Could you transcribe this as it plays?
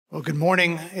Well, good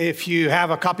morning. If you have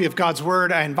a copy of God's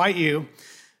Word, I invite you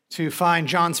to find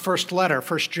John's first letter,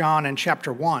 1 John in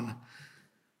chapter 1.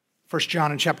 1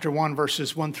 John in chapter 1,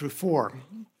 verses 1 through 4.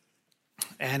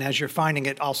 And as you're finding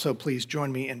it, also please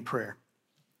join me in prayer.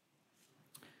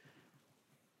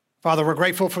 Father, we're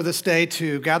grateful for this day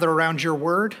to gather around your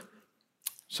Word.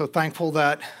 So thankful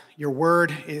that your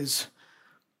Word is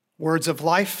words of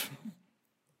life,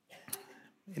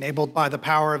 enabled by the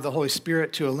power of the Holy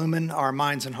Spirit to illumine our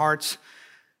minds and hearts,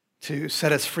 to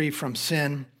set us free from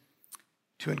sin,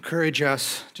 to encourage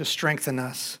us, to strengthen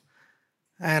us.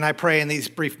 And I pray in these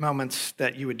brief moments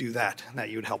that you would do that, and that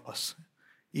you would help us,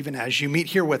 even as you meet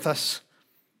here with us,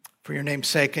 for your name's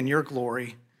sake and your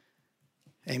glory.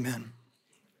 Amen.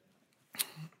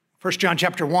 1 John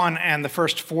chapter 1 and the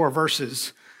first 4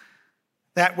 verses.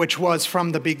 That which was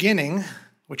from the beginning,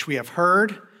 which we have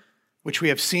heard, which we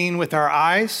have seen with our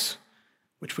eyes,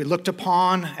 which we looked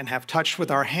upon and have touched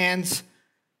with our hands,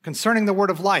 concerning the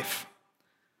word of life.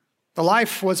 The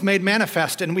life was made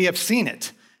manifest, and we have seen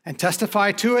it, and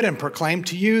testify to it, and proclaim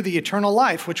to you the eternal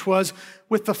life, which was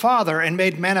with the Father, and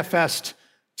made manifest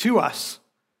to us.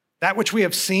 That which we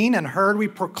have seen and heard we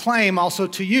proclaim also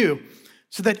to you,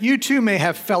 so that you too may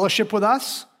have fellowship with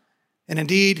us. And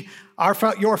indeed,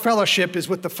 your fellowship is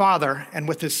with the Father and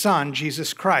with his Son,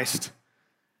 Jesus Christ.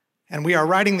 And we are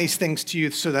writing these things to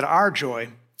you so that our joy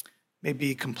may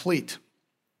be complete.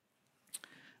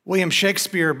 William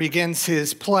Shakespeare begins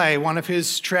his play, one of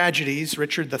his tragedies,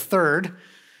 Richard III,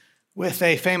 with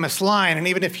a famous line. And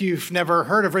even if you've never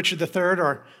heard of Richard III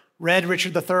or read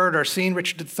Richard III or seen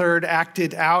Richard III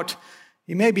acted out,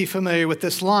 you may be familiar with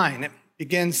this line. It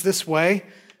begins this way,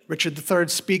 Richard III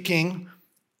speaking.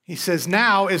 He says,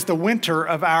 "Now is the winter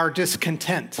of our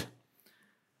discontent."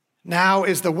 Now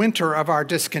is the winter of our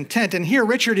discontent. And here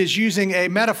Richard is using a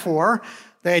metaphor,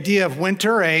 the idea of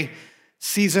winter, a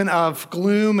season of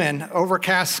gloom and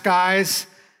overcast skies,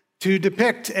 to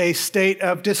depict a state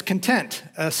of discontent,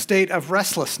 a state of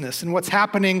restlessness. And what's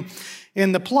happening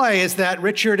in the play is that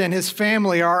Richard and his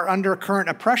family are under current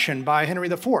oppression by Henry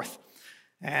IV.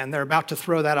 And they're about to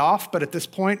throw that off. But at this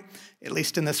point, at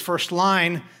least in this first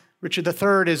line, Richard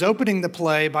III is opening the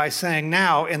play by saying,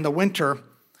 now in the winter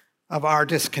of our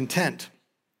discontent.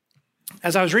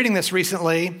 As I was reading this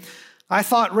recently, I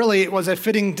thought really it was a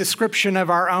fitting description of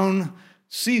our own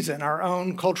season, our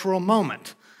own cultural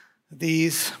moment,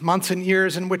 these months and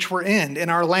years in which we're in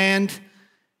our land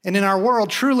and in our world.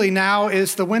 Truly now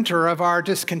is the winter of our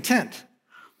discontent.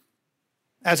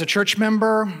 As a church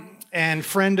member and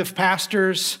friend of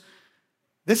pastors,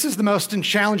 this is the most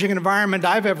challenging environment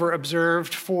I've ever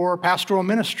observed for pastoral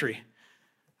ministry.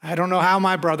 I don't know how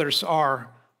my brothers are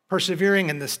persevering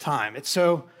in this time. It's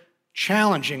so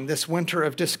challenging, this winter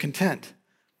of discontent.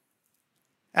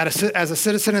 As a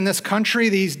citizen in this country,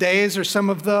 these days are some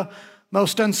of the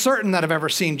most uncertain that I've ever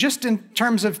seen, just in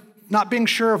terms of not being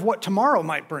sure of what tomorrow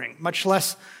might bring, much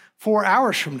less 4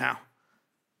 hours from now.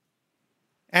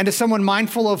 And as someone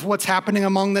mindful of what's happening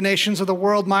among the nations of the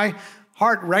world, my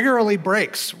heart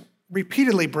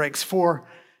repeatedly breaks for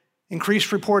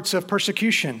increased reports of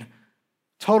persecution,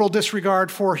 total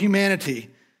disregard for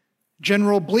humanity,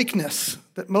 general bleakness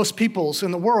that most peoples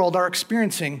in the world are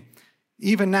experiencing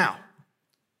even now.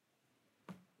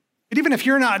 But even if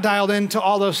you're not dialed into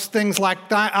all those things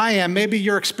like I am, maybe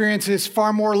your experience is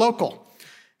far more local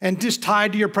and just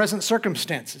tied to your present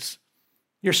circumstances.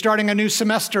 You're starting a new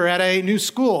semester at a new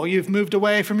school. You've moved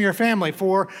away from your family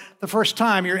for the first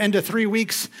time. You're into 3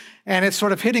 weeks, and it's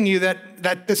sort of hitting you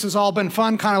that this has all been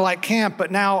fun, kind of like camp, but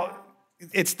now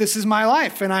this is my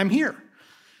life, and I'm here.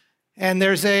 And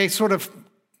there's a sort of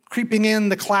creeping in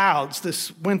the clouds, this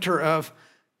winter of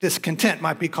discontent.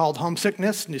 Might be called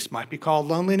homesickness, this might be called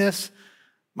loneliness,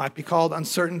 might be called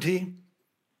uncertainty.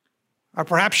 Or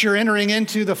perhaps you're entering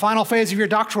into the final phase of your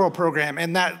doctoral program,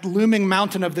 and that looming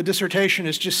mountain of the dissertation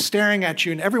is just staring at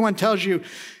you, and everyone tells you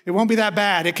it won't be that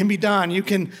bad, it can be done, you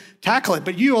can tackle it,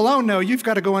 but you alone know you've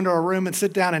got to go into a room and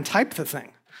sit down and type the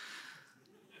thing.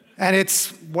 And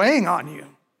it's weighing on you.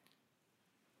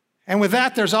 And with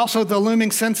that, there's also the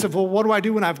looming sense of, well, what do I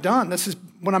do when I'm done? This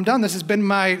has been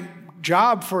my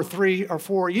job for 3 or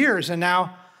 4 years, and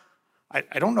now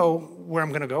I don't know where I'm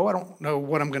going to go. I don't know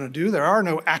what I'm going to do. There are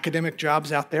no academic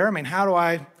jobs out there. I mean,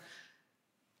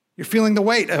 you're feeling the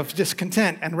weight of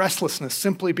discontent and restlessness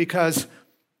simply because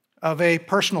of a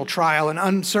personal trial, an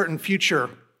uncertain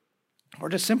future, or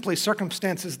just simply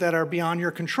circumstances that are beyond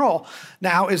your control.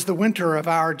 Now is the winter of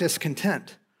our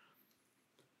discontent.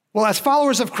 Well, as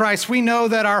followers of Christ, we know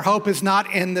that our hope is not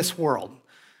in this world.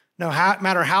 No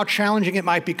matter how challenging it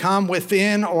might become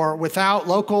within or without,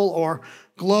 local or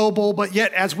global, but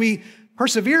yet as we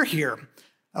persevere here,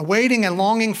 awaiting and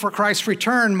longing for Christ's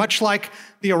return, much like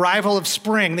the arrival of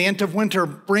spring, the end of winter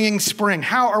bringing spring.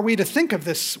 How are we to think of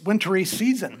this wintry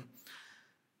season?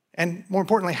 And more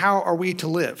importantly, how are we to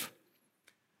live?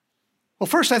 Well,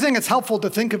 first, I think it's helpful to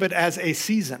think of it as a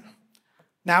season.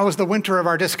 Now is the winter of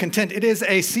our discontent. It is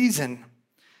a season.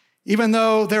 Even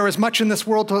though there is much in this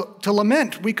world to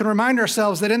lament, we can remind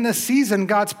ourselves that in this season,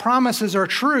 God's promises are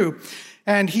true,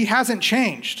 and he hasn't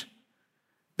changed.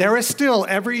 There is still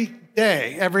every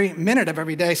day, every minute of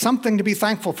every day, something to be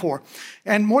thankful for.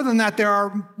 And more than that, there are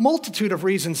a multitude of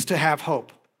reasons to have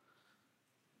hope.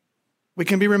 We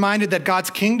can be reminded that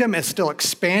God's kingdom is still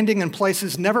expanding in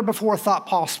places never before thought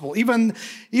possible. Even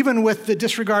with the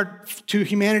disregard to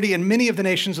humanity in many of the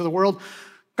nations of the world,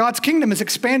 God's kingdom is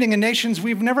expanding in nations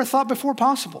we've never thought before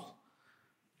possible.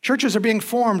 Churches are being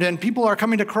formed and people are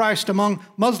coming to Christ among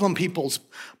Muslim peoples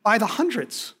by the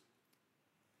hundreds.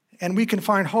 And we can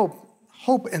find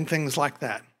hope in things like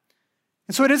that.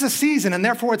 And so it is a season, and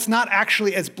therefore it's not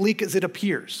actually as bleak as it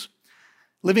appears.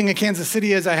 Living in Kansas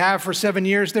City as I have for 7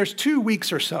 years, there's 2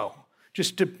 weeks or so,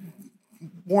 just to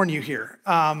warn you here,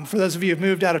 for those of you who've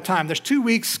moved out of time. There's 2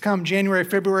 weeks come January,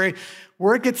 February,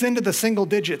 where it gets into the single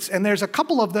digits. And there's a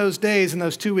couple of those days in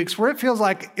those 2 weeks where it feels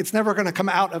like it's never going to come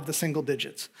out of the single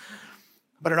digits.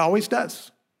 But it always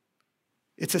does.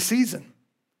 It's a season.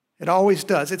 It always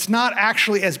does. It's not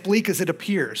actually as bleak as it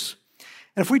appears.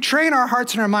 And if we train our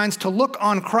hearts and our minds to look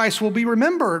on Christ, we'll be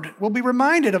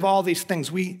reminded of all these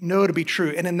things we know to be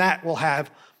true, and in that we'll have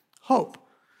hope.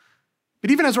 But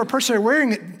even as we're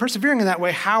persevering in that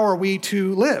way, how are we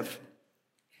to live?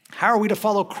 How are we to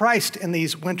follow Christ in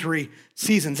these wintry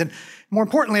seasons? And more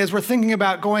importantly, as we're thinking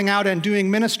about going out and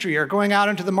doing ministry or going out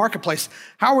into the marketplace,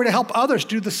 how are we to help others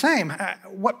do the same?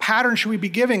 What pattern should we be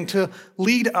giving to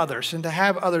lead others and to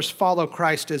have others follow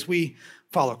Christ as we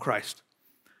follow Christ?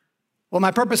 Well,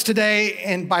 my purpose today,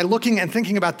 and by looking and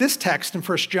thinking about this text in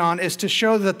 1 John, is to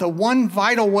show that the one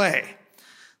vital way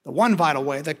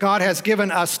that God has given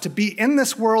us to be in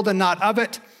this world and not of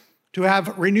it, to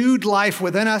have renewed life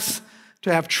within us,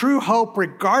 to have true hope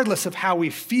regardless of how we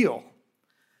feel,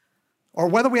 or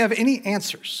whether we have any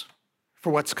answers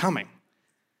for what's coming,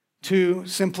 to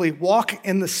simply walk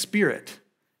in the Spirit,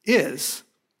 is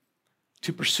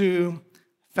to pursue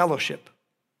fellowship.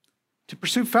 To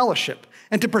pursue fellowship.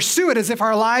 And to pursue it as if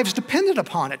our lives depended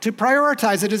upon it, to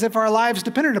prioritize it as if our lives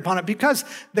depended upon it, because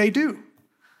they do.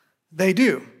 They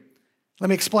do. Let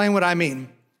me explain what I mean.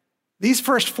 These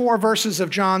first 4 verses of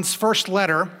John's first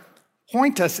letter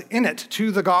point us in it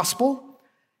to the gospel.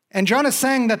 And John is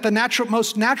saying that the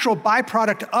most natural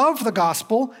byproduct of the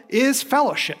gospel is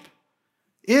fellowship.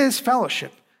 And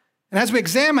as we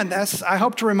examine this, I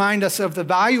hope to remind us of the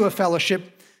value of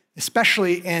fellowship,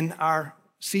 especially in our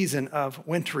season of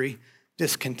wintry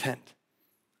discontent.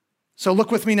 So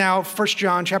look with me now, 1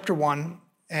 John chapter 1,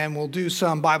 and we'll do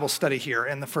some Bible study here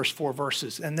in the first 4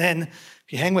 verses. And then, if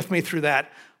you hang with me through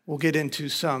that, we'll get into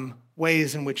some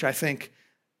ways in which I think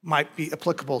might be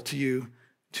applicable to you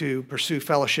to pursue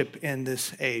fellowship in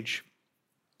this age.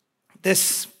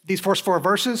 These first 4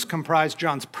 verses comprise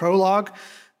John's prologue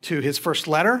to his first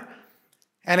letter.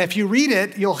 And if you read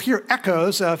it, you'll hear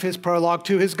echoes of his prologue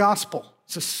to his gospel.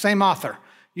 It's the same author,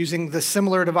 using the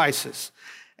similar devices.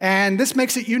 And this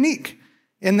makes it unique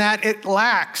in that it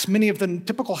lacks many of the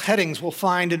typical headings we'll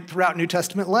find throughout New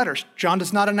Testament letters. John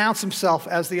does not announce himself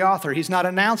as the author. He's not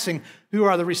announcing who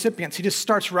are the recipients. He just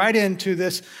starts right into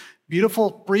this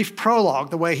beautiful, brief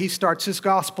prologue, the way he starts his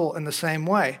gospel in the same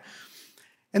way.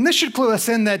 And this should clue us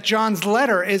in that John's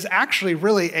letter is actually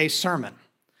really a sermon.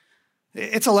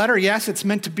 It's a letter, yes, it's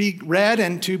meant to be read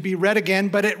and to be read again,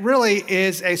 but it really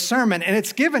is a sermon, and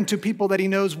it's given to people that he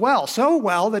knows well, so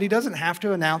well that he doesn't have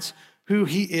to announce who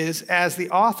he is as the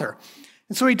author.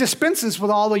 And so he dispenses with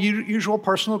all the usual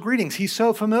personal greetings. He's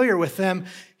so familiar with them,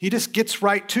 he just gets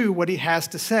right to what he has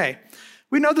to say.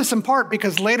 We know this in part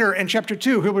because later in chapter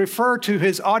 2, he'll refer to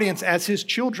his audience as his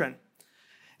children.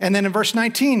 And then in verse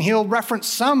 19, he'll reference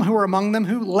some who are among them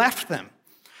who left them.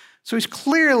 So he's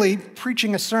clearly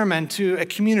preaching a sermon to a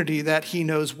community that he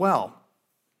knows well.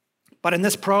 But in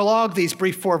this prologue, these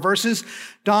brief 4 verses,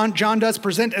 John does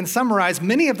present and summarize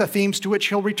many of the themes to which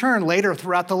he'll return later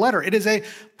throughout the letter. It is a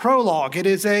prologue. It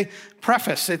is a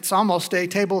preface. It's almost a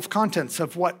table of contents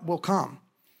of what will come.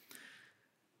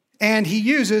 And he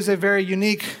uses a very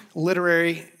unique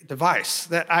literary device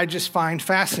that I just find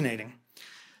fascinating.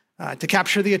 To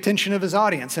capture the attention of his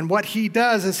audience. And what he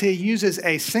does is he uses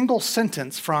a single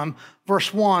sentence from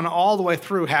verse 1 all the way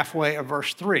through halfway of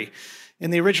verse 3. In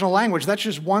the original language, that's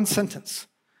just one sentence.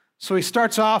 So he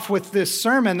starts off with this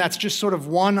sermon that's just sort of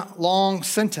one long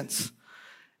sentence.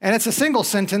 And it's a single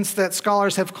sentence that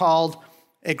scholars have called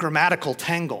a grammatical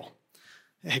tangle.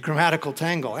 A grammatical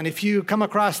tangle. And if you come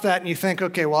across that and you think,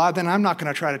 okay, well, then I'm not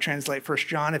going to try to translate 1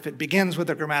 John if it begins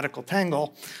with a grammatical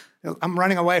tangle. I'm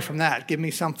running away from that. Give me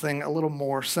something a little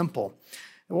more simple.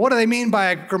 What do they mean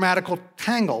by a grammatical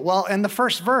tangle? Well, in the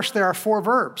first verse, there are 4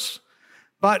 verbs,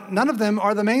 but none of them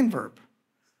are the main verb.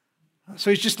 So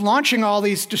he's just launching all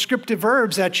these descriptive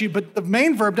verbs at you, but the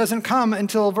main verb doesn't come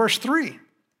until verse 3.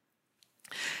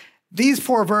 These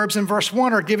 4 verbs in verse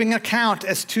 1 are giving account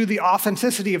as to the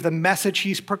authenticity of the message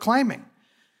he's proclaiming,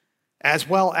 as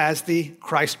well as the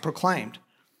Christ proclaimed.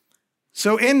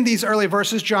 So in these early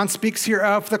verses, John speaks here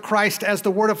of the Christ as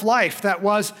the word of life that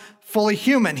was fully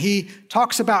human. He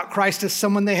talks about Christ as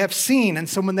someone they have seen and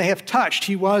someone they have touched.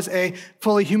 He was a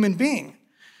fully human being.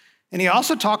 And he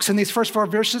also talks in these first 4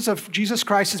 verses of Jesus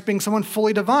Christ as being someone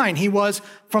fully divine. He was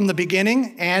from the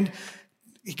beginning, and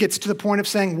he gets to the point of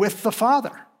saying, with the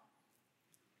Father.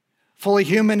 Fully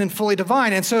human and fully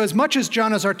divine. And so as much as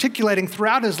John is articulating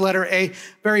throughout his letter a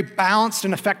very balanced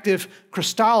and effective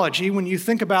Christology, when you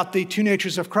think about the 2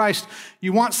 natures of Christ,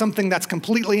 you want something that's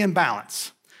completely in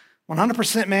balance.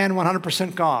 100% man,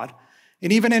 100% God.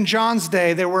 And even in John's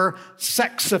day, there were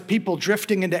sects of people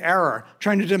drifting into error,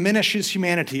 trying to diminish his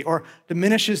humanity or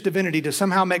diminish his divinity to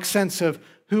somehow make sense of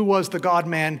who was the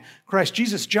God-man, Christ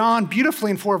Jesus. John,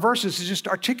 beautifully in 4 verses, is just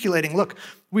articulating, look,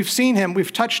 we've seen him,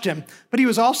 we've touched him, but he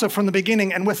was also from the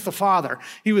beginning and with the Father.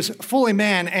 He was fully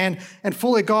man and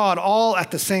fully God all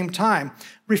at the same time,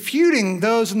 refuting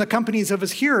those in the companies of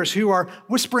his hearers who are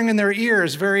whispering in their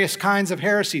ears various kinds of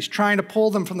heresies, trying to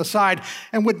pull them from the side,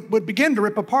 and would begin to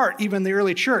rip apart even the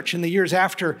early church in the years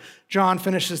after John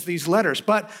finishes these letters.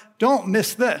 But don't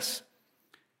miss this.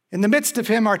 In the midst of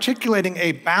him articulating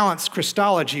a balanced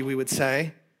Christology, we would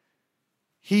say,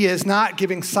 he is not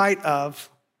giving sight of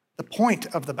the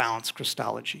point of the balanced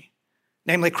Christology,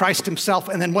 namely Christ himself,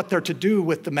 and then what they're to do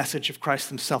with the message of Christ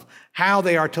himself, how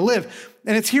they are to live.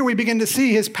 And it's here we begin to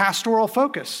see his pastoral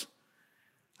focus.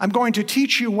 I'm going to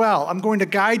teach you well. I'm going to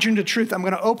guide you into truth. I'm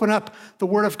going to open up the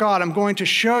Word of God. I'm going to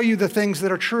show you the things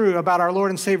that are true about our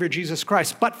Lord and Savior Jesus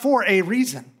Christ, but for a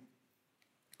reason.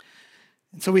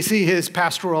 And so we see his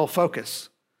pastoral focus.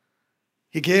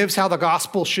 He gives how the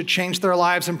gospel should change their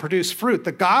lives and produce fruit.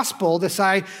 The gospel, this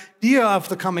idea of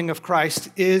the coming of Christ,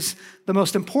 is the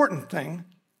most important thing,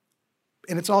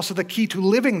 and it's also the key to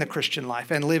living the Christian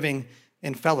life and living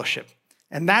in fellowship.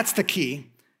 And that's the key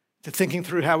to thinking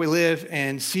through how we live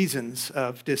in seasons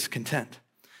of discontent.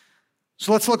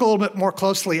 So let's look a little bit more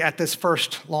closely at this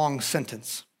first long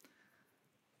sentence.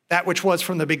 That which was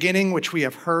from the beginning, which we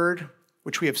have heard,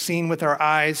 which we have seen with our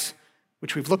eyes,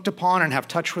 which we've looked upon and have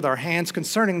touched with our hands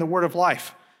concerning the word of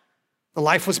life. The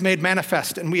life was made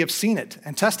manifest, and we have seen it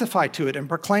and testified to it and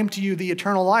proclaimed to you the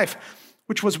eternal life,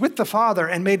 which was with the Father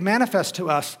and made manifest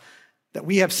to us that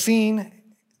we have seen,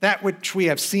 that which we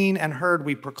have seen and heard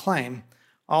we proclaim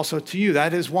also to you.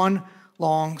 That is one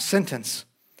long sentence.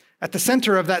 At the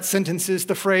center of that sentence is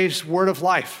the phrase word of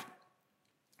life.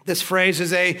 This phrase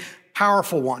is a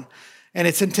powerful one, and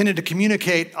it's intended to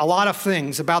communicate a lot of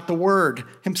things about the Word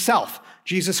himself,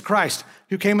 Jesus Christ,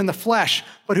 who came in the flesh,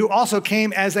 but who also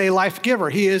came as a life giver.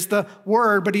 He is the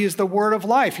Word, but he is the Word of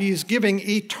life. He is giving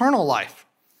eternal life.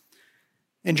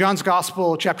 In John's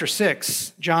Gospel, chapter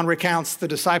 6, John recounts the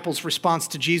disciples' response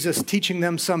to Jesus, teaching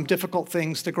them some difficult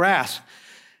things to grasp.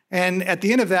 And at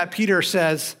the end of that, Peter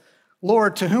says,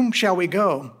 Lord, to whom shall we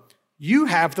go? You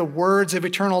have the words of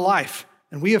eternal life.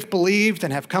 And we have believed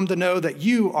and have come to know that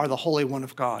you are the Holy One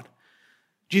of God.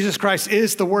 Jesus Christ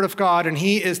is the Word of God, and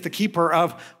he is the keeper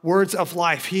of words of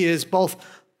life. He is both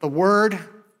the Word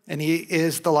and he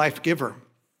is the life giver.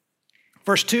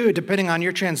 Verse 2, depending on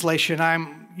your translation,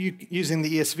 I'm using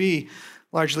the ESV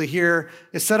largely here,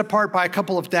 is set apart by a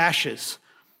couple of dashes.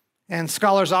 And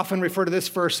scholars often refer to this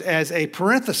verse as a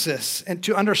parenthesis, and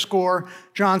to underscore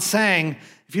John saying,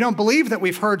 if you don't believe that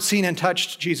we've heard, seen, and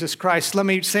touched Jesus Christ, let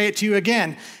me say it to you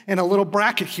again in a little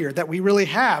bracket here that we really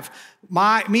have.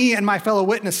 Me and my fellow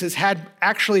witnesses had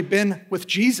actually been with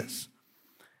Jesus.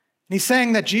 And he's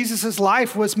saying that Jesus'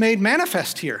 life was made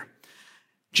manifest here.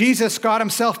 Jesus, God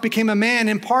himself, became a man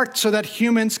in part so that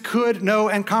humans could know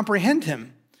and comprehend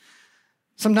him.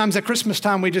 Sometimes at Christmas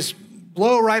time, we just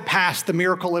blow right past the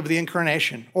miracle of the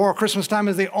incarnation, or Christmas time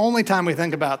is the only time we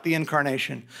think about the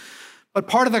incarnation. But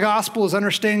part of the gospel is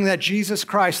understanding that Jesus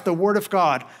Christ, the Word of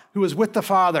God, who was with the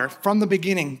Father from the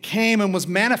beginning, came and was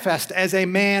manifest as a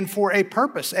man for a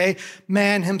purpose, a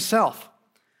man himself.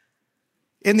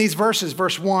 In these verses,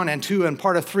 verse 1 and 2 and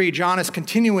part of 3, John is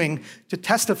continuing to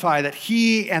testify that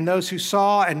he and those who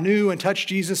saw and knew and touched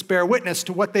Jesus bear witness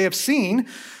to what they have seen,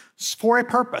 for a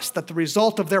purpose, that the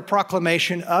result of their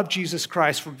proclamation of Jesus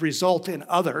Christ would result in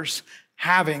others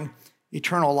having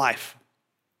eternal life.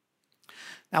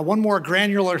 Now, one more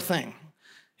granular thing,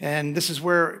 and this is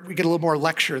where we get a little more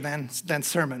lecture than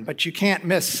sermon, but you can't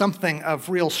miss something of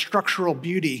real structural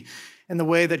beauty in the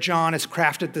way that John has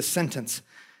crafted this sentence.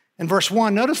 In verse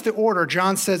 1, notice the order.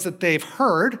 John says that they've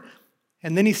heard,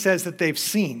 and then he says that they've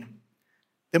seen.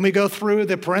 Then we go through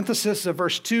the parenthesis of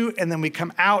verse 2, and then we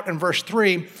come out in verse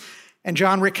 3, and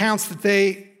John recounts that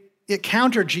they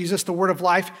encountered Jesus, the word of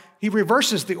life. He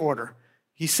reverses the order.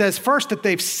 He says first that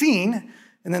they've seen,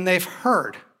 and then they've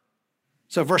heard.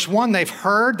 So verse 1, they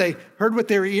heard with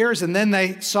their ears, and then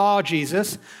they saw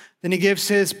Jesus. Then he gives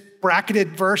his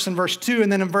bracketed verse in verse 2,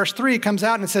 and then in verse 3, he comes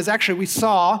out and says, actually, we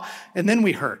saw, and then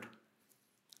we heard.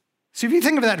 So if you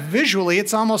think of that visually,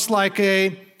 it's almost like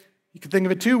you could think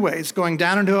of it two ways, going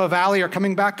down into a valley or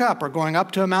coming back up, or going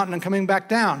up to a mountain and coming back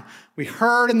down. We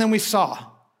heard and then we saw,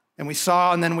 and we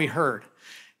saw and then we heard.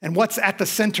 And what's at the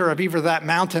center of either that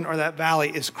mountain or that valley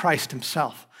is Christ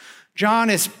himself. John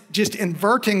is just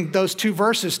inverting those two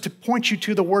verses to point you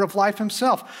to the word of life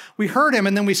himself. We heard him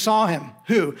and then we saw him.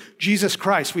 Who? Jesus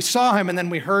Christ. We saw him and then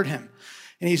we heard him.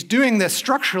 And he's doing this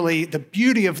structurally, the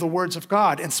beauty of the words of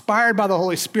God, inspired by the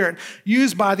Holy Spirit,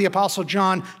 used by the Apostle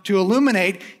John to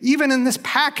illuminate, even in this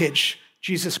package,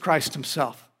 Jesus Christ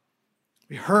himself.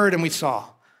 We heard and we saw.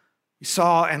 We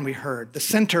saw and we heard. The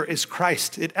center is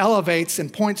Christ. It elevates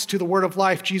and points to the word of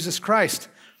life, Jesus Christ.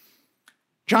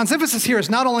 John's emphasis here is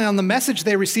not only on the message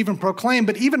they receive and proclaim,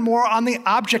 but even more on the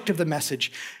object of the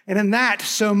message. And in that,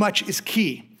 so much is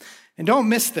key. And don't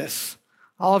miss this,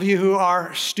 all of you who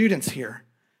are students here.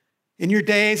 In your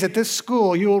days at this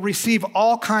school, you will receive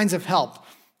all kinds of help.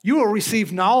 You will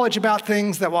receive knowledge about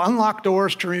things that will unlock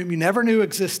doors to room you never knew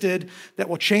existed, that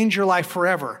will change your life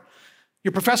forever.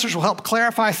 Your professors will help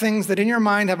clarify things that in your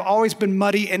mind have always been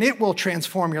muddy, and it will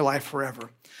transform your life forever.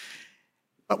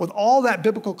 But with all that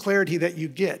biblical clarity that you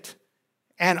get,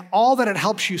 and all that it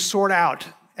helps you sort out,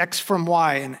 X from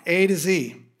Y and A to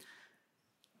Z,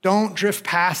 don't drift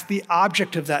past the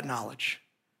object of that knowledge,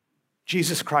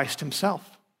 Jesus Christ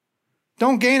himself.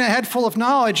 Don't gain a head full of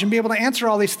knowledge and be able to answer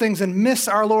all these things and miss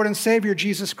our Lord and Savior,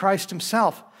 Jesus Christ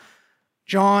himself.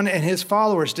 John and his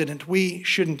followers didn't. We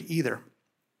shouldn't either.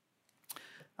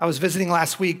 I was visiting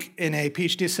last week in a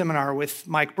PhD seminar with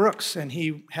Mike Brooks, and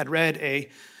he had read a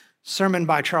sermon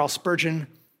by Charles Spurgeon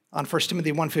on 1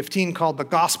 Timothy 1:15 called The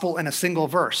Gospel in a Single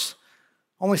Verse.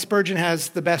 Only Spurgeon has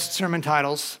the best sermon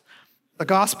titles, The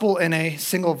Gospel in a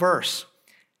Single Verse.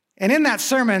 And in that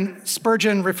sermon,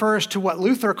 Spurgeon refers to what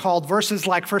Luther called verses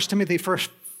like 1 Timothy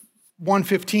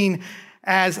 1:15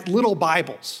 as little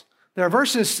Bibles. There are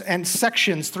verses and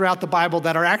sections throughout the Bible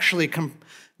that are actually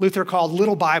Luther called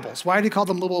little Bibles. Why did he call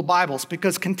them little Bibles?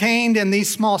 Because contained in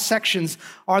these small sections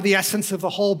are the essence of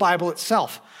the whole Bible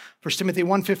itself. 1 Timothy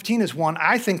 1:15 is one.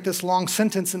 I think this long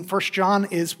sentence in 1 John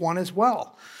is one as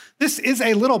well. This is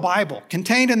a little Bible.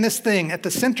 Contained in this thing, at the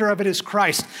center of it is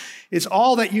Christ, is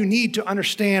all that you need to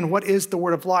understand what is the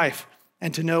word of life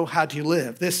and to know how to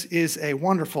live. This is a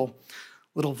wonderful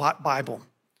little Bible.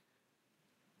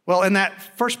 Well, in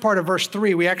that first part of verse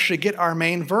 3, we actually get our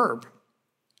main verb.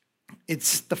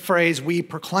 It's the phrase, we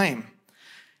proclaim.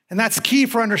 And that's key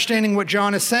for understanding what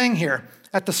John is saying here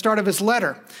at the start of his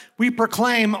letter. We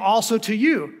proclaim also to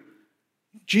you.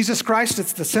 Jesus Christ,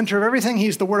 it's the center of everything.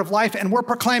 He's the word of life, and we're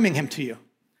proclaiming him to you.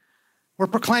 We're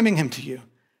proclaiming him to you.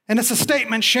 And it's a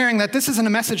statement sharing that this isn't a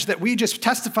message that we just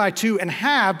testify to and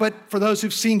have, but for those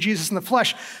who've seen Jesus in the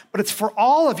flesh, but it's for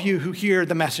all of you who hear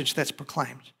the message that's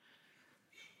proclaimed.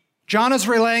 John is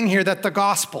relaying here that the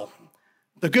gospel,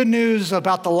 the good news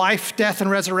about the life, death, and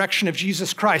resurrection of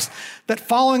Jesus Christ, that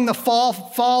following the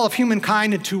fall of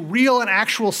humankind into real and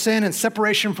actual sin and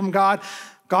separation from God,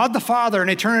 God the Father in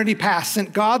eternity past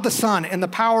sent God the Son in the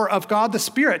power of God the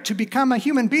Spirit to become a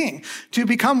human being, to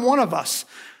become one of us,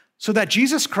 so that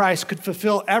Jesus Christ could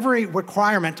fulfill every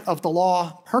requirement of the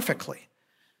law perfectly.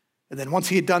 And then once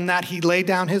he had done that, he laid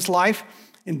down his life,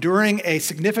 enduring a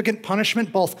significant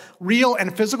punishment, both real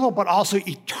and physical, but also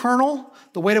eternal,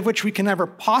 the weight of which we can never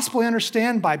possibly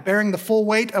understand by bearing the full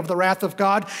weight of the wrath of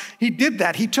God. He did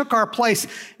that. He took our place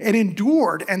and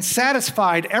endured and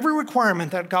satisfied every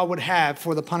requirement that God would have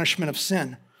for the punishment of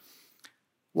sin.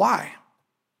 Why?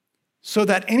 So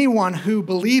that anyone who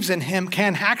believes in him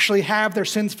can actually have their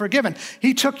sins forgiven.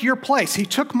 He took your place. He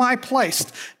took my place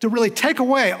to really take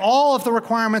away all of the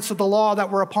requirements of the law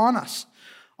that were upon us.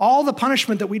 All the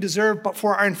punishment that we deserve, but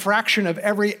for our infraction of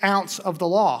every ounce of the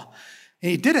law.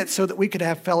 And he did it so that we could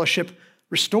have fellowship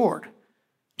restored.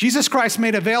 Jesus Christ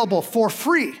made available for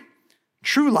free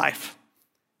true life,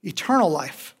 eternal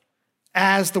life,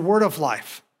 as the word of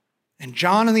life. And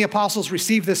John and the apostles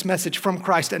received this message from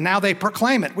Christ, and now they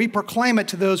proclaim it. We proclaim it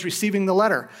to those receiving the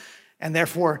letter, and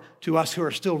therefore to us who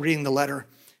are still reading the letter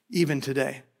even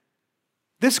today.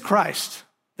 This Christ,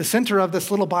 the center of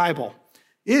this little Bible,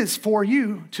 is for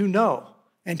you to know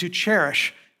and to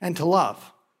cherish and to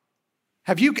love.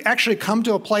 Have you actually come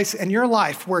to a place in your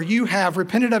life where you have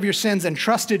repented of your sins and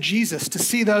trusted Jesus to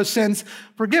see those sins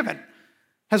forgiven?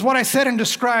 Has what I said and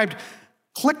described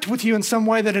clicked with you in some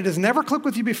way that it has never clicked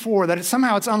with you before, that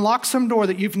somehow it's unlocked some door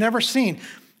that you've never seen?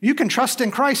 You can trust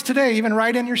in Christ today, even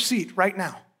right in your seat, right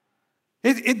now.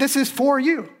 This is for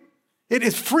you. It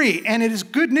is free, and it is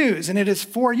good news, and it is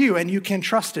for you, and you can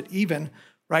trust it even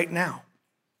right now.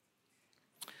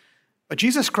 But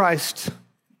Jesus Christ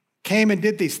came and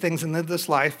did these things and lived this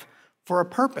life for a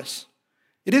purpose.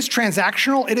 It is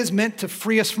transactional. It is meant to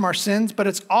free us from our sins, but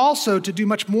it's also to do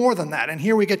much more than that. And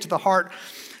here we get to the heart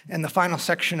and the final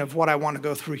section of what I want to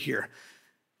go through here.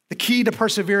 The key to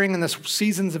persevering in the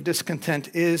seasons of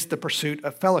discontent is the pursuit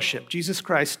of fellowship. Jesus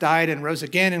Christ died and rose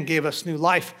again and gave us new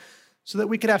life so that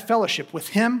we could have fellowship with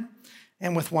him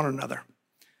and with one another.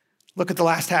 Look at the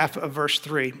last half of verse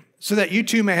 3. So that you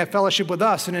too may have fellowship with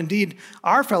us, and indeed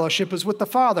our fellowship is with the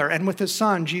Father and with his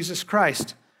Son, Jesus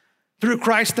Christ. Through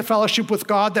Christ, the fellowship with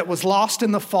God that was lost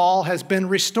in the fall has been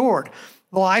restored.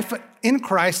 Life in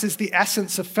Christ is the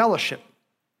essence of fellowship.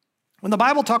 When the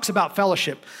Bible talks about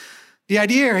fellowship, the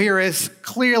idea here is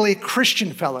clearly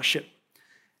Christian fellowship.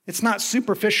 It's not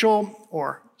superficial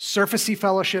or surfacey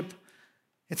fellowship.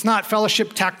 It's not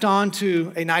fellowship tacked on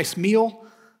to a nice meal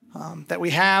that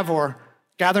we have or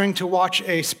gathering to watch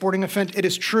a sporting event. It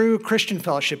is true Christian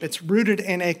fellowship. It's rooted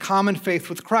in a common faith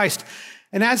with Christ.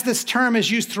 And as this term is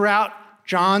used throughout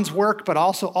John's work, but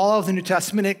also all of the New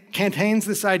Testament, it contains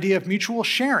this idea of mutual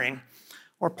sharing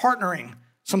or partnering,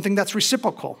 something that's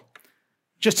reciprocal.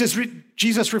 Just as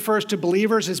Jesus refers to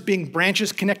believers as being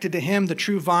branches connected to him, the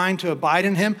true vine, to abide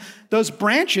in him, those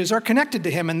branches are connected to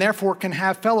him and therefore can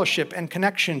have fellowship and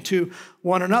connection to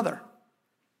one another.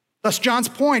 Thus, John's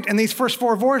point in these first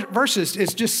 4 verses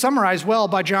is just summarized well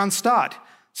by John Stott.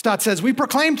 Stott says, "We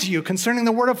proclaim to you concerning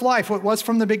the word of life what was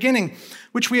from the beginning,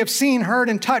 which we have seen, heard,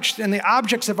 and touched, and the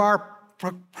objects of our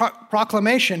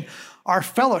proclamation are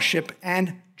fellowship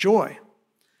and joy."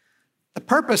 The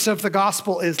purpose of the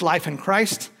gospel is life in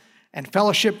Christ and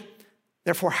fellowship.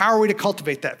 Therefore, how are we to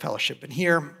cultivate that fellowship? And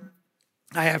here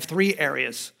I have 3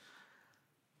 areas.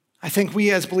 I think we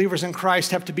as believers in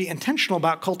Christ have to be intentional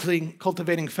about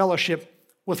cultivating fellowship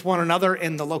with one another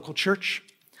in the local church.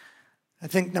 I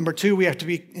think number 2, we have to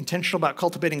be intentional about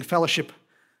cultivating fellowship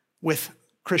with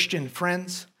Christian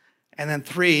friends. And then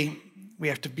 3, we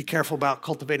have to be careful about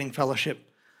cultivating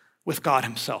fellowship with God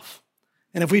himself.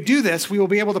 And if we do this, we will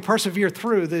be able to persevere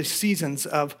through the seasons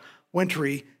of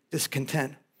wintry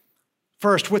discontent.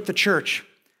 First, with the church,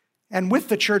 and with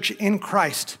the church in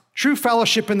Christ. True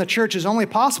fellowship in the church is only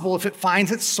possible if it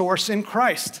finds its source in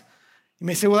Christ. You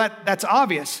may say, well, that's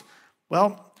obvious.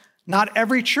 Well, not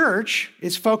every church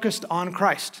is focused on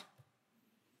Christ.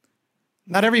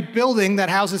 Not every building that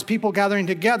houses people gathering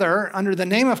together under the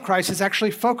name of Christ is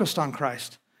actually focused on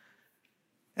Christ.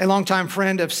 A longtime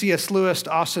friend of C.S. Lewis,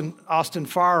 Austin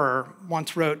Farrer,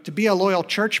 once wrote, "To be a loyal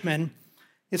churchman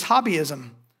is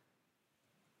hobbyism,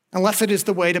 unless it is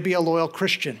the way to be a loyal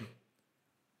Christian.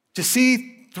 To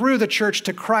see through the church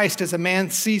to Christ as a man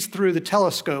sees through the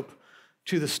telescope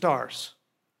to the stars."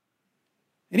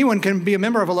 Anyone can be a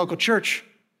member of a local church,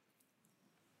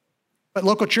 but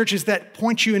local churches that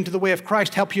point you into the way of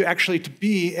Christ help you actually to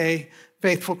be a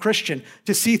faithful Christian.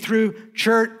 To see through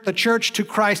the church to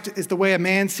Christ is the way a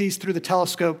man sees through the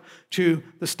telescope to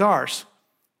the stars.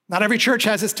 Not every church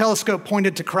has its telescope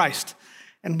pointed to Christ.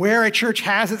 And where a church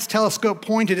has its telescope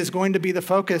pointed is going to be the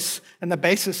focus and the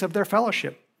basis of their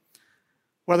fellowship.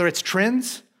 Whether it's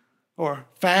trends or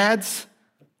fads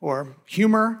or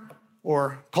humor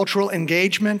or cultural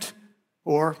engagement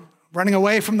or running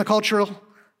away from the cultural,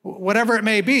 whatever it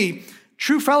may be,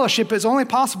 true fellowship is only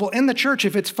possible in the church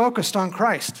if it's focused on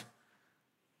Christ.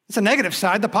 It's a negative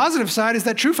side. The positive side is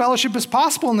that true fellowship is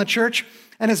possible in the church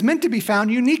and is meant to be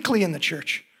found uniquely in the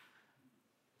church.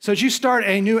 So as you start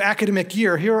a new academic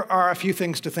year, here are a few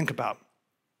things to think about.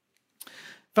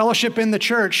 Fellowship in the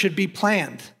church should be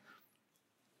planned.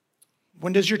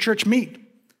 When does your church meet?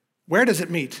 Where does it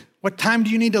meet? What time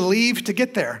do you need to leave to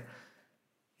get there?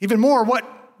 Even more,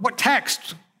 what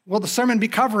text will the sermon be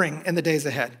covering in the days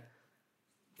ahead?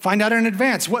 Find out in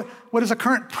advance. What is the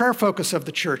current prayer focus of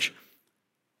the church?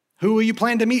 Who will you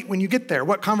plan to meet when you get there?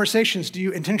 What conversations do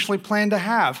you intentionally plan to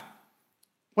have?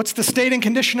 What's the state and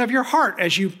condition of your heart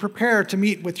as you prepare to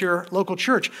meet with your local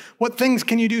church? What things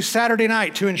can you do Saturday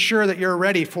night to ensure that you're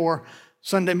ready for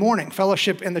Sunday morning?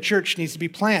 Fellowship in the church needs to be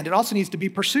planned. It also needs to be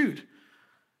pursued.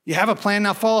 You have a plan,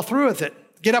 now follow through with it.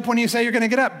 Get up when you say you're going to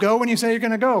get up. Go when you say you're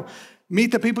going to go.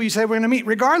 Meet the people you say we're going to meet,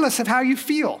 regardless of how you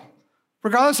feel,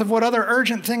 regardless of what other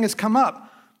urgent thing has come up.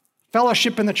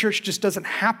 Fellowship in the church just doesn't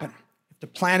happen. You have to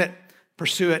plan it,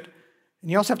 pursue it,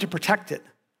 and you also have to protect it.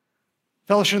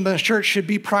 Fellowship in the church should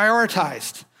be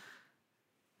prioritized.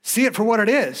 See it for what it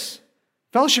is.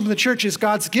 Fellowship in the church is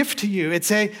God's gift to you.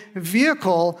 It's a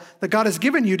vehicle that God has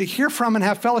given you to hear from and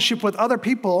have fellowship with other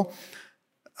people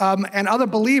and other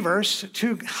believers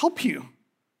to help you,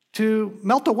 to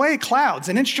melt away clouds.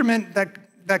 An instrument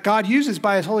that God uses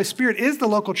by his Holy Spirit is the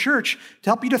local church to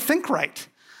help you to think right,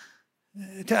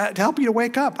 to help you to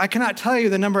wake up. I cannot tell you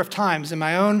the number of times in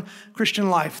my own Christian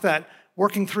life that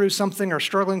working through something or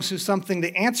struggling through something,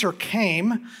 the answer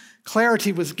came,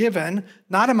 clarity was given,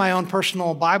 not in my own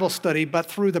personal Bible study, but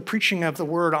through the preaching of the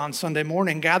word on Sunday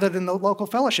morning, gathered in the local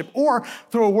fellowship, or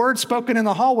through a word spoken in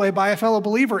the hallway by a fellow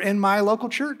believer in my local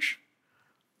church.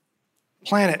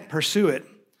 Plan it, pursue it,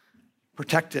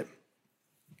 protect it.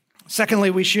 Secondly,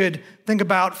 we should think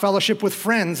about fellowship with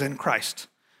friends in Christ.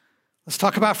 Let's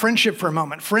talk about friendship for a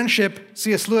moment. Friendship,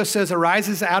 C.S. Lewis says,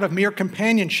 arises out of mere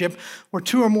companionship, where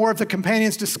two or more of the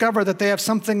companions discover that they have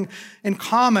something in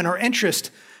common or interest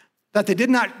that they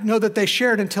did not know that they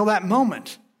shared until that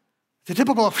moment. The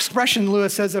typical expression,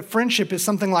 Lewis says, of friendship is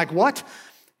something like, "What?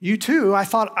 You too? I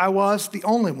thought I was the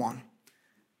only one."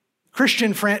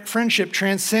 Christian friendship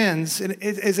transcends. It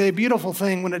is a beautiful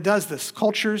thing when it does this.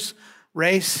 Cultures,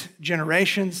 race,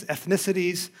 generations,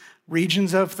 ethnicities,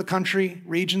 regions of the country,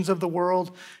 regions of the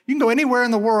world. You can go anywhere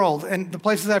in the world and the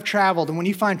places I've traveled, and when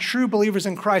you find true believers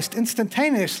in Christ,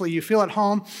 instantaneously you feel at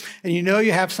home and you know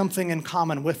you have something in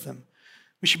common with them.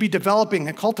 We should be developing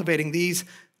and cultivating these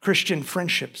Christian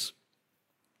friendships.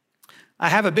 I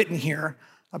have a bit in here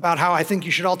about how I think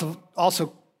you should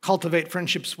also cultivate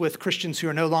friendships with Christians who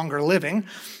are no longer living,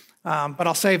 but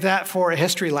I'll save that for a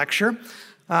history lecture.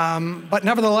 But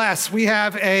nevertheless, we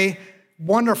have a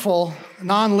wonderful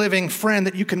non-living friend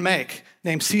that you can make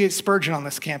named C.H. Spurgeon on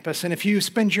this campus. And if you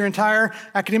spend your entire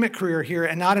academic career here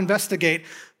and not investigate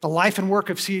the life and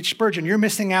work of C.H. Spurgeon, you're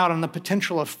missing out on the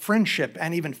potential of friendship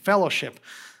and even fellowship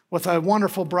with a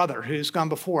wonderful brother who's gone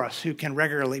before us, who can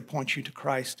regularly point you to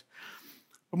Christ.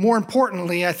 But more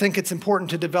importantly, I think it's important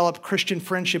to develop Christian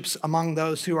friendships among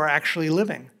those who are actually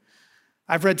living.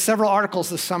 I've read several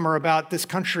articles this summer about this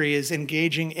country is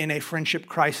engaging in a friendship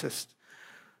crisis.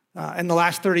 In the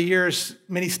last 30 years,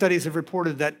 many studies have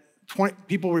reported that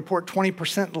people report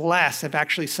 20% less have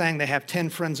actually saying they have 10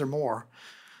 friends or more.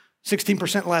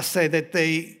 16% less say that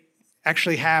they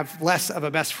actually have less of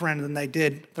a best friend than they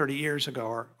did 30 years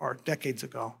ago or decades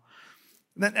ago.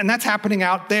 And that's happening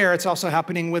out there. It's also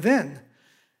happening within.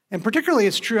 And particularly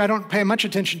it's true, I don't pay much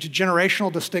attention to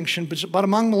generational distinction, but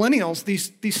among millennials,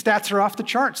 these stats are off the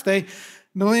charts.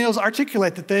 Millennials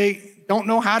articulate that they don't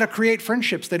know how to create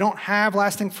friendships. They don't have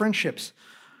lasting friendships.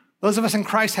 Those of us in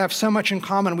Christ have so much in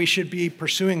common, we should be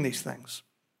pursuing these things.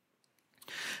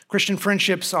 Christian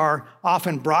friendships are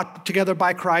often brought together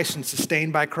by Christ and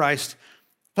sustained by Christ.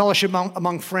 Fellowship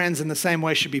among friends in the same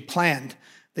way should be planned.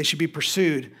 They should be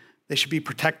pursued. They should be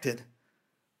protected.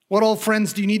 What old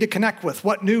friends do you need to connect with?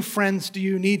 What new friends do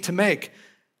you need to make?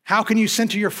 How can you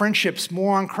center your friendships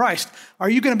more on Christ? Are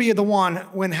you going to be the one,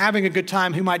 when having a good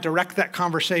time, who might direct that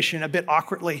conversation a bit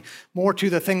awkwardly more to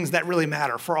the things that really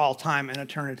matter for all time and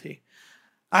eternity?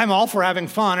 I'm all for having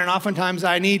fun, and oftentimes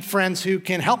I need friends who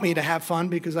can help me to have fun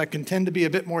because I can tend to be a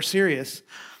bit more serious.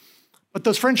 But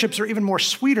those friendships are even more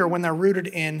sweeter when they're rooted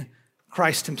in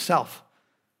Christ himself.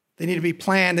 They need to be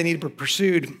planned, they need to be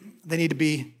pursued, they need to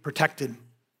be protected.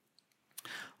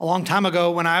 A long time ago,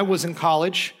 when I was in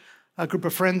college, a group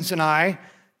of friends and I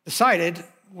decided,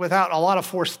 without a lot of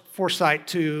foresight,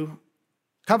 to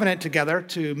covenant together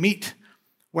to meet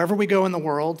wherever we go in the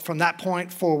world from that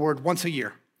point forward once a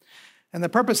year. And the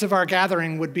purpose of our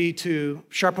gathering would be to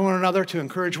sharpen one another, to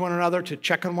encourage one another, to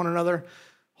check on one another,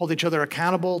 hold each other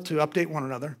accountable, to update one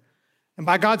another. And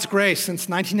by God's grace, since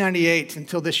 1998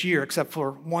 until this year, except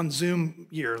for one Zoom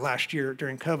year last year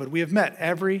during COVID, we have met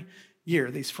every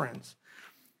year, these friends.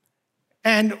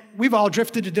 And we've all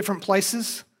drifted to different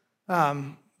places.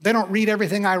 They don't read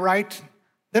everything I write.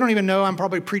 They don't even know I'm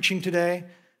probably preaching today.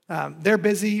 They're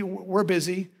busy, we're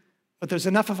busy, but there's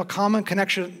enough of a common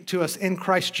connection to us in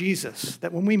Christ Jesus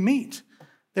that when we meet,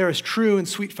 there is true and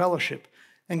sweet fellowship.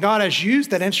 And God has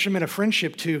used that instrument of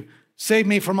friendship to save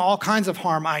me from all kinds of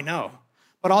harm, I know.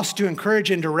 but also to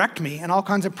encourage and direct me in all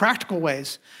kinds of practical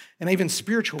ways and even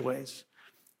spiritual ways.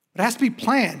 It has to be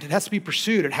planned. It has to be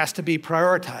pursued. It has to be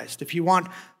prioritized. If you want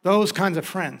those kinds of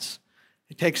friends,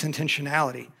 it takes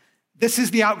intentionality. This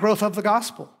is the outgrowth of the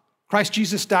gospel. Christ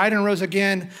Jesus died and rose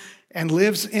again and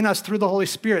lives in us through the Holy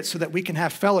Spirit so that we can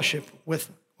have fellowship with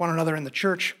one another in the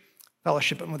church,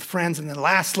 fellowship with friends, and then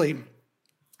lastly,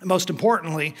 and most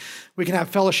importantly, we can have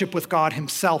fellowship with God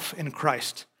himself in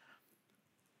Christ.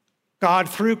 God,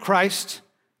 through Christ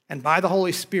and by the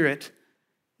Holy Spirit,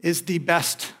 is the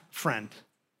best friend.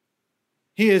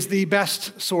 He is the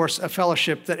best source of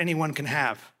fellowship that anyone can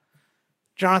have.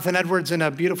 Jonathan Edwards, in a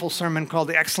beautiful sermon called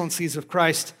The Excellencies of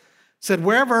Christ, said,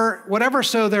 whatever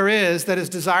so there is that is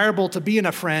desirable to be in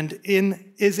a friend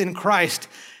is in Christ,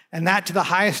 and that to the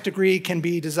highest degree can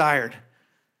be desired.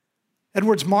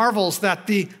 Edwards marvels that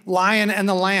the lion and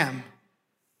the lamb,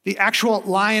 the actual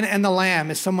lion and the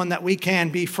lamb, is someone that we can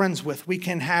be friends with, we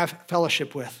can have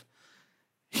fellowship with.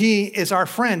 He is our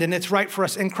friend, and it's right for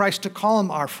us in Christ to call him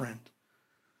our friend.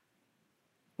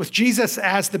 With Jesus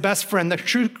as the best friend, the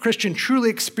true Christian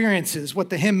truly experiences what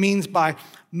the hymn means by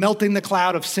melting the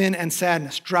cloud of sin and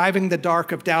sadness, driving the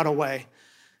dark of doubt away.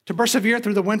 To persevere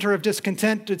through the winter of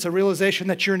discontent, it's a realization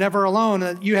that you're never alone,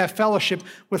 that you have fellowship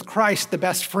with Christ, the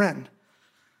best friend.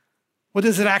 What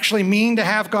does it actually mean to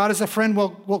have God as a friend?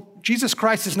 Well, Jesus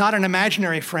Christ is not an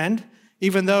imaginary friend,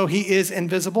 even though he is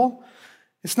invisible.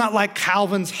 It's not like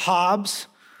Calvin's Hobbes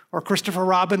or Christopher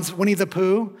Robin's Winnie the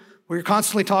Pooh, where you're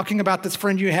constantly talking about this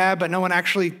friend you have, but no one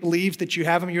actually believes that you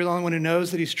have him. You're the only one who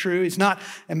knows that he's true. He's not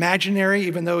imaginary,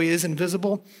 even though he is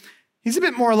invisible. He's a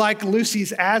bit more like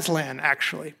Lucy's Aslan,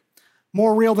 actually.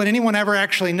 More real than anyone ever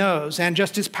actually knows, and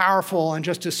just as powerful and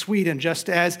just as sweet and just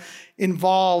as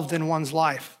involved in one's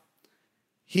life.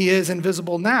 He is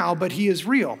invisible now, but he is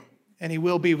real, and he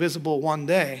will be visible one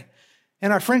day.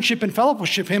 And our friendship and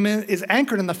fellowship with him is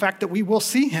anchored in the fact that we will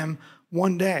see him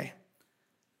one day.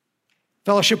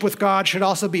 Fellowship with God should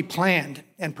also be planned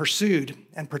and pursued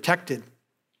and protected.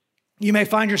 You may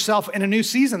find yourself in a new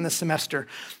season this semester.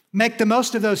 Make the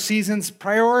most of those seasons,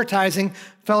 prioritizing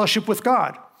fellowship with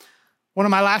God. One of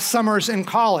my last summers in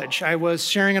college, I was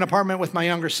sharing an apartment with my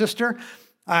younger sister.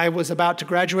 I was about to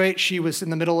graduate. She was in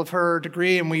the middle of her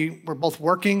degree, and we were both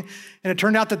working. And it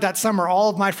turned out that summer, all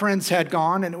of my friends had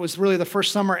gone, and it was really the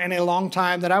first summer in a long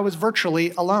time that I was virtually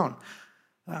alone.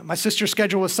 My sister's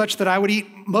schedule was such that I would eat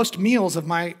most meals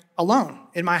alone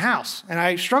in my house. And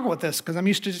I struggle with this because I'm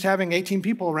used to just having 18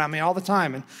 people around me all the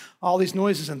time and all these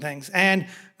noises and things. And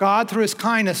God, through his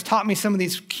kindness, taught me some of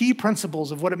these key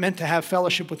principles of what it meant to have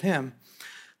fellowship with him.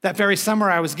 That very summer,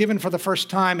 I was given for the first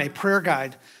time a prayer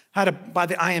guide by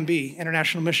the IMB,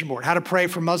 International Mission Board, how to pray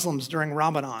for Muslims during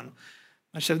Ramadan.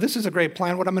 I said, this is a great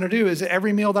plan. What I'm going to do is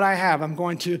every meal that I have, I'm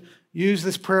going to use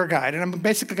this prayer guide, and I'm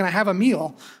basically going to have a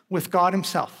meal with God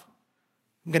himself.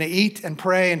 I'm going to eat and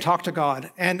pray and talk to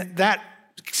God. And that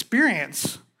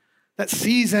experience, that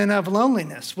season of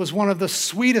loneliness, was one of the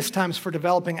sweetest times for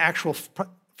developing actual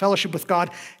fellowship with God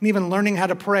and even learning how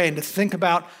to pray and to think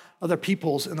about other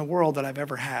peoples in the world that I've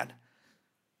ever had.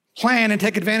 Plan and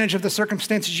take advantage of the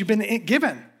circumstances you've been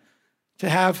given to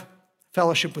have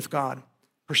fellowship with God.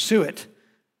 Pursue it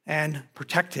and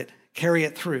protect it. Carry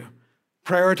it through.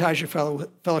 Prioritize your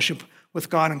fellowship with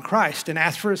God in Christ and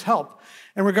ask for his help.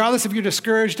 And regardless if you're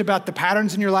discouraged about the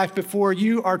patterns in your life before,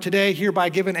 you are today hereby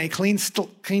given a clean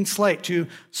slate to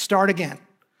start again.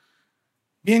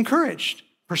 Be encouraged.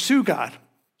 Pursue God.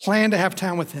 Plan to have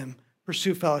time with him.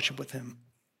 Pursue fellowship with him.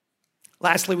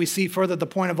 Lastly, we see further the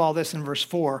point of all this in verse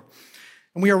 4.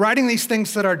 And we are writing these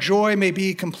things that our joy may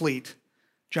be complete,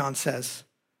 John says.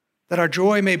 That our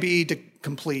joy may be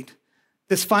complete.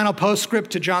 This final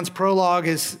postscript to John's prologue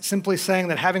is simply saying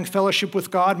that having fellowship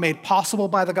with God made possible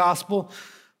by the gospel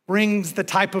brings the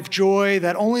type of joy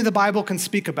that only the Bible can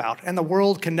speak about and the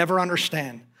world can never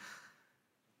understand.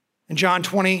 In John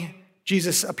 20,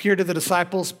 Jesus appeared to the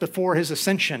disciples before his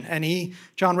ascension, and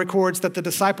John records that the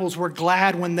disciples were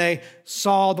glad when they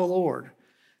saw the Lord.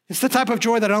 It's the type of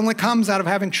joy that only comes out of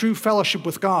having true fellowship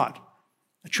with God,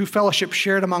 a true fellowship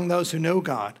shared among those who know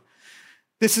God.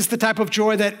 This is the type of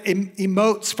joy that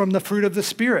emotes from the fruit of the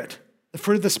Spirit. The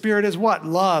fruit of the Spirit is what?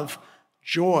 Love,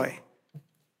 joy,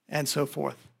 and so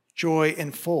forth. Joy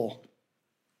in full.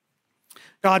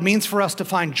 God means for us to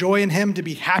find joy in him, to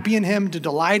be happy in him, to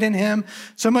delight in him.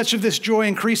 So much of this joy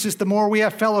increases the more we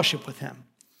have fellowship with him.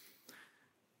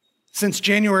 Since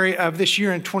January of this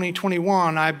year in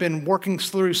 2021, I've been working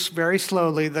through very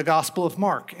slowly the Gospel of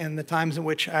Mark in the times in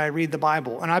which I read the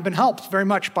Bible. And I've been helped very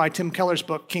much by Tim Keller's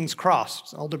book, King's Cross.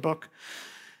 It's an older book.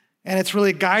 And it's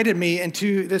really guided me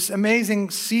into this amazing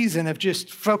season of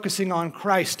just focusing on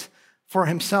Christ for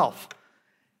himself.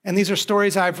 And these are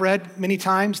stories I've read many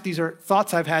times. These are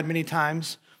thoughts I've had many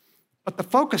times. But the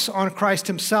focus on Christ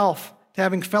himself, to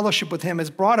having fellowship with him, has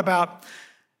brought about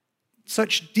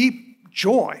such deep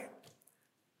joy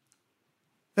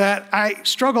that I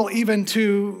struggle even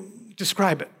to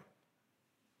describe it.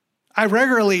 I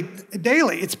regularly,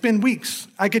 daily, it's been weeks,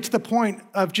 I get to the point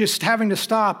of just having to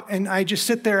stop and I just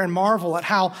sit there and marvel at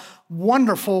how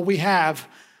wonderful we have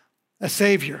a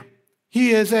Savior.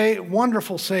 He is a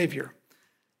wonderful Savior.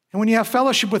 And when you have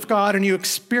fellowship with God and you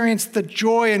experience the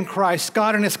joy in Christ,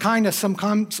 God in his kindness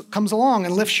comes along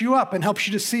and lifts you up and helps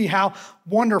you to see how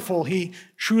wonderful he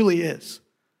truly is.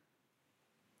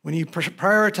 When you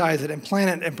prioritize it and plan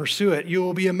it and pursue it, you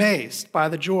will be amazed by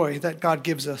the joy that God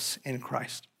gives us in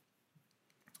Christ.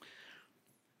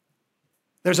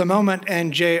 There's a moment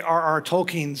in J.R.R.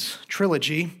 Tolkien's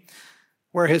trilogy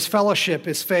where his fellowship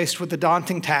is faced with the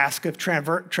daunting task of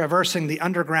traversing the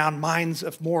underground mines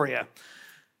of Moria.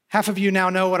 Half of you now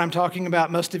know what I'm talking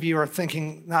about. Most of you are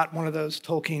thinking not one of those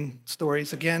Tolkien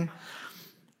stories again.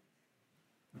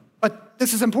 But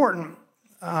this is important.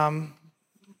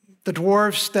 The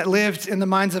dwarves that lived in the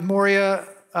mines of Moria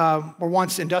were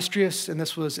once industrious, and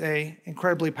this was an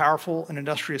incredibly powerful and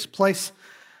industrious place.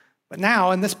 But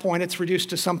now, in this point, it's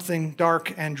reduced to something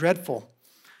dark and dreadful.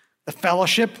 The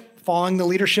Fellowship, following the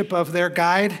leadership of their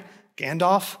guide,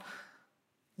 Gandalf,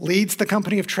 leads the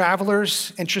company of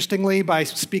travelers, interestingly, by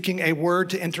speaking a word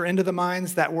to enter into the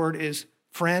mines. That word is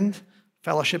friend.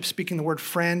 Fellowship speaking the word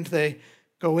friend. They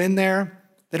go in there.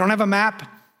 They don't have a map.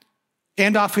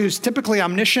 Gandalf, who's typically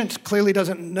omniscient, clearly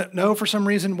doesn't know for some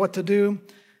reason what to do.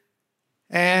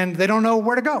 And they don't know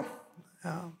where to go.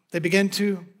 They begin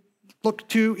to look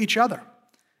to each other.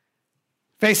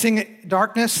 Facing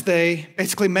darkness, they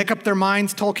basically make up their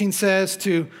minds, Tolkien says,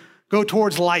 to go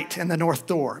towards light in the north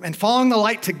door. And following the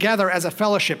light together as a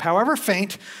fellowship, however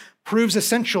faint, proves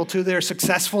essential to their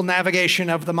successful navigation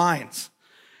of the mines,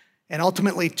 and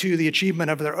ultimately to the achievement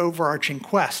of their overarching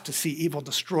quest to see evil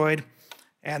destroyed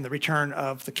and the return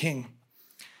of the king.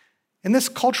 In this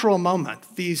cultural moment,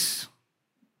 these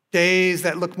days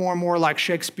that look more and more like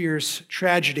Shakespeare's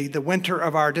tragedy, the winter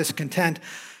of our discontent,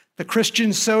 the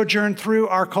Christians sojourn through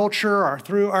our culture or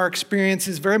through our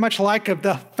experiences, very much like of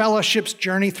the fellowship's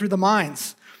journey through the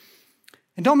mines.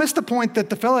 And don't miss the point that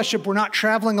the fellowship were not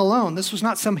traveling alone. This was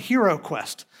not some hero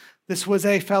quest. This was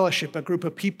a fellowship, a group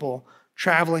of people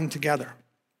traveling together.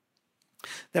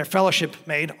 Their fellowship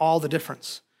made all the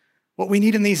difference. What we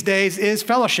need in these days is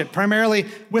fellowship, primarily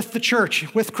with the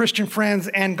church, with Christian friends,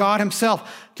 and God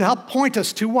himself, to help point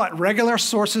us to what? Regular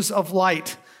sources of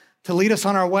light, to lead us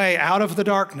on our way out of the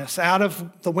darkness, out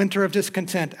of the winter of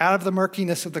discontent, out of the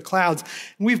murkiness of the clouds.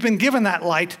 And we've been given that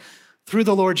light through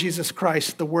the Lord Jesus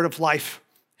Christ, the word of life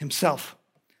himself.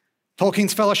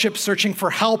 Tolkien's fellowship, searching for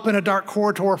help in a dark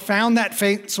corridor, found that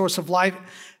faint source of light,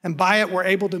 and by it were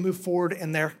able to move forward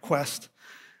in their quest.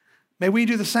 May we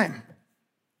do the same,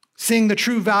 seeing the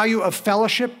true value of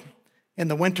fellowship in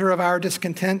the winter of our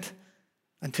discontent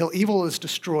until evil is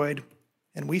destroyed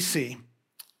and we see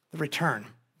the return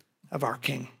of our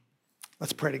King.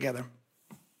 Let's pray together.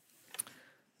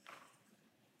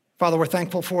 Father, we're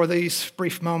thankful for these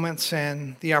brief moments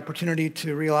and the opportunity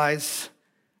to realize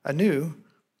anew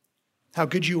how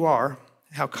good you are,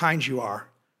 how kind you are,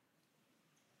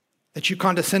 that you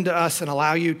condescend to us and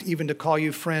allow you even to call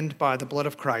you friend by the blood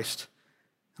of Christ.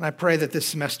 And I pray that this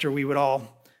semester we would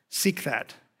all seek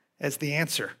that as the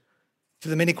answer to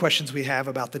the many questions we have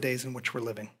about the days in which we're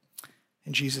living.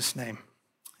 In Jesus' name,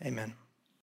 amen.